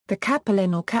The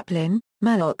capelin or caplin,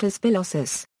 Mallotus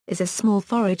villosus, is a small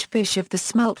forage fish of the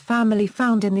smelt family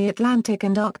found in the Atlantic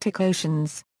and Arctic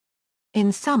Oceans.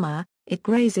 In summer, it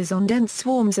grazes on dense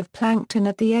swarms of plankton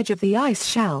at the edge of the ice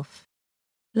shelf.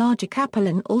 Larger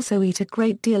capelin also eat a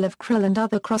great deal of krill and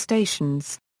other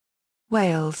crustaceans.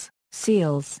 Whales,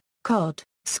 seals, cod,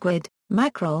 squid,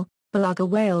 mackerel, beluga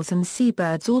whales and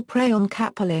seabirds all prey on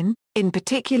capelin, in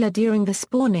particular during the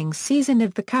spawning season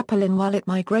of the capelin while it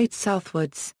migrates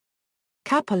southwards.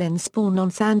 Capelin spawn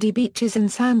on sandy beaches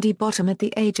and sandy bottom at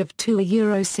the age of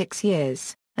 2–6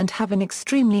 years, and have an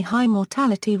extremely high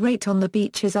mortality rate on the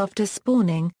beaches after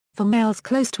spawning, for males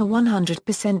close to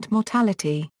 100%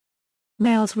 mortality.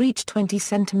 Males reach 20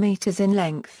 cm in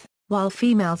length, while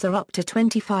females are up to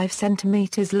 25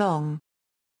 cm long.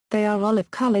 They are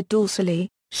olive-colored dorsally,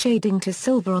 shading to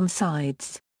silver on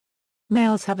sides.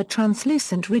 Males have a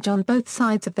translucent ridge on both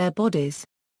sides of their bodies.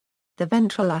 The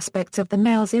ventral aspects of the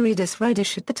male's iridesce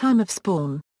reddish at the time of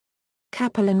spawn.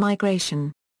 Capelin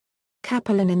migration.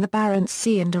 Capelin in the Barents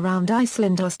Sea and around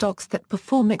Iceland are stocks that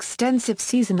perform extensive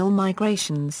seasonal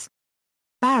migrations.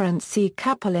 Barents Sea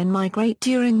capelin migrate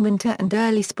during winter and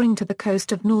early spring to the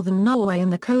coast of northern Norway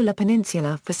and the Kola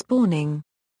Peninsula for spawning.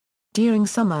 During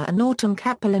summer and autumn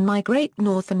capelin migrate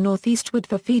north and northeastward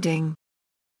for feeding.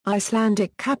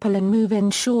 Icelandic capelin move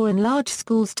inshore in large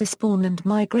schools to spawn and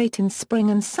migrate in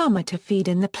spring and summer to feed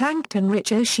in the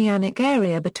plankton-rich oceanic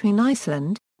area between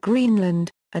Iceland, Greenland,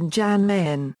 and Jan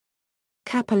Mayen.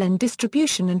 Capelin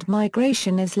distribution and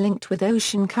migration is linked with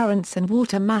ocean currents and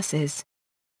water masses.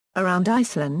 Around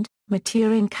Iceland,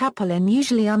 maturing capelin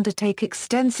usually undertake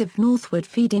extensive northward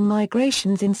feeding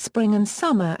migrations in spring and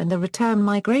summer, and the return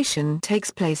migration takes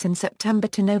place in September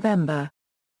to November.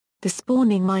 The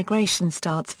spawning migration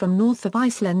starts from north of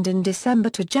Iceland in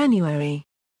December to January.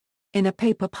 In a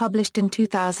paper published in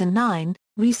 2009,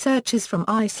 researchers from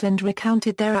Iceland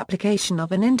recounted their application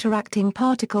of an interacting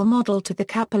particle model to the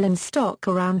capelin stock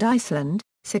around Iceland,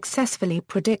 successfully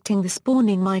predicting the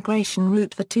spawning migration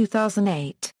route for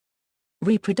 2008.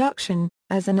 Reproduction.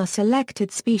 As an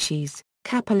selected species,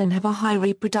 capelin have a high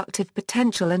reproductive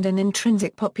potential and an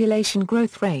intrinsic population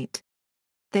growth rate.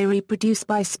 They reproduce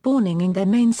by spawning, and their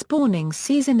main spawning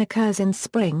season occurs in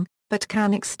spring, but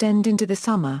can extend into the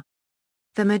summer.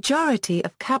 The majority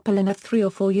of capelin are 3 or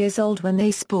 4 years old when they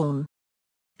spawn.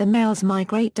 The males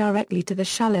migrate directly to the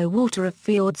shallow water of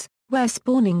fjords, where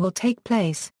spawning will take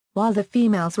place, while the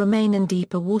females remain in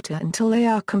deeper water until they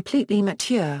are completely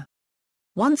mature.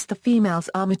 Once the females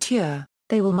are mature,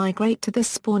 they will migrate to the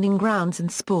spawning grounds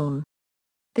and spawn.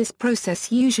 This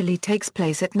process usually takes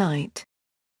place at night.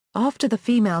 After the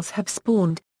females have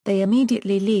spawned, they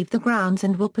immediately leave the grounds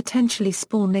and will potentially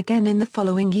spawn again in the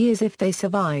following years if they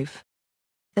survive.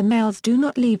 The males do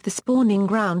not leave the spawning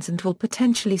grounds and will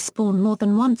potentially spawn more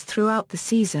than once throughout the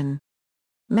season.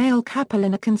 Male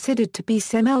capelin are considered to be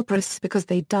semi-leprous because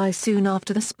they die soon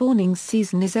after the spawning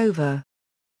season is over.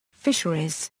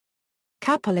 Fisheries.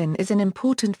 Capelin is an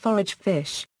important forage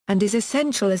fish, and is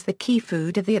essential as the key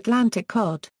food of the Atlantic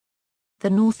cod. The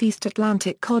Northeast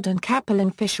Atlantic cod and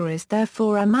capelin fisheries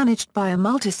therefore are managed by a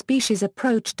multi-species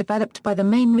approach developed by the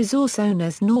main resource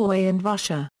owners Norway and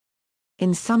Russia.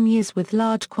 In some years with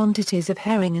large quantities of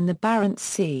herring in the Barents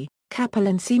Sea,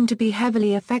 capelin seem to be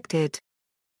heavily affected.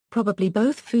 Probably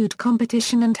both food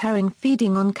competition and herring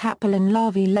feeding on capelin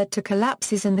larvae led to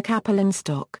collapses in the capelin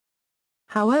stock.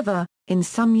 However, in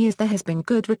some years there has been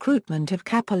good recruitment of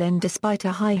capelin despite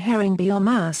a high herring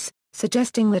biomass,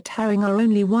 suggesting that herring are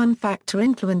only one factor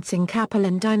influencing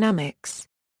capelin dynamics.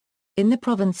 In the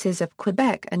provinces of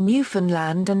Quebec and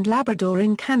Newfoundland and Labrador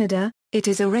in Canada, it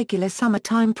is a regular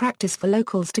summertime practice for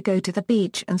locals to go to the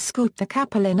beach and scoop the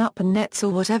capelin up in nets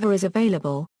or whatever is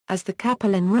available, as the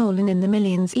capelin roll in the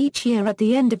millions each year at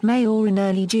the end of May or in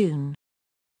early June.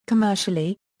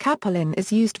 Commercially, capelin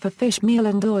is used for fish meal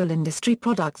and oil industry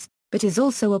products, but is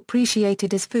also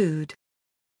appreciated as food.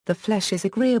 The flesh is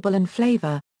agreeable in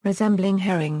flavor, resembling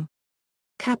herring.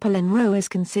 Capelin roe is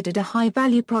considered a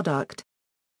high-value product.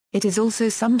 It is also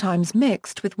sometimes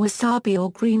mixed with wasabi or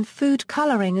green food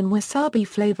coloring and wasabi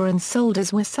flavor and sold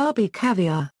as wasabi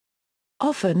caviar.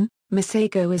 Often,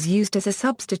 masago is used as a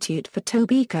substitute for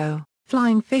tobiko,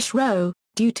 flying fish roe,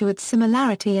 due to its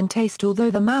similarity in taste, although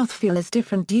the mouthfeel is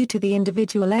different due to the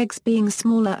individual eggs being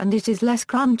smaller and it is less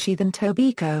crunchy than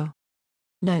tobiko.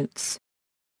 Notes.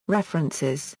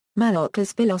 References: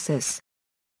 Mallotus villosus.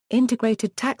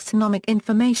 Integrated Taxonomic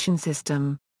Information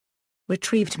System.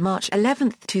 Retrieved March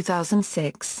 11,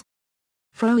 2006.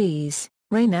 Froese,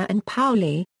 Rainer and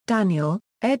Pauli, Daniel,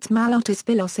 eds. Mallotus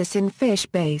villosus in Fish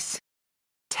Base.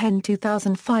 10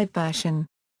 2005 version.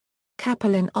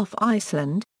 Capelin off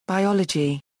Iceland,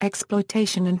 Biology,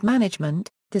 Exploitation and Management.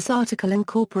 This article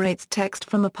incorporates text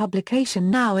from a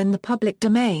publication now in the public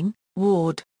domain.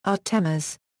 Ward,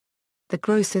 Artemas. The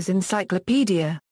Grocer's Encyclopedia.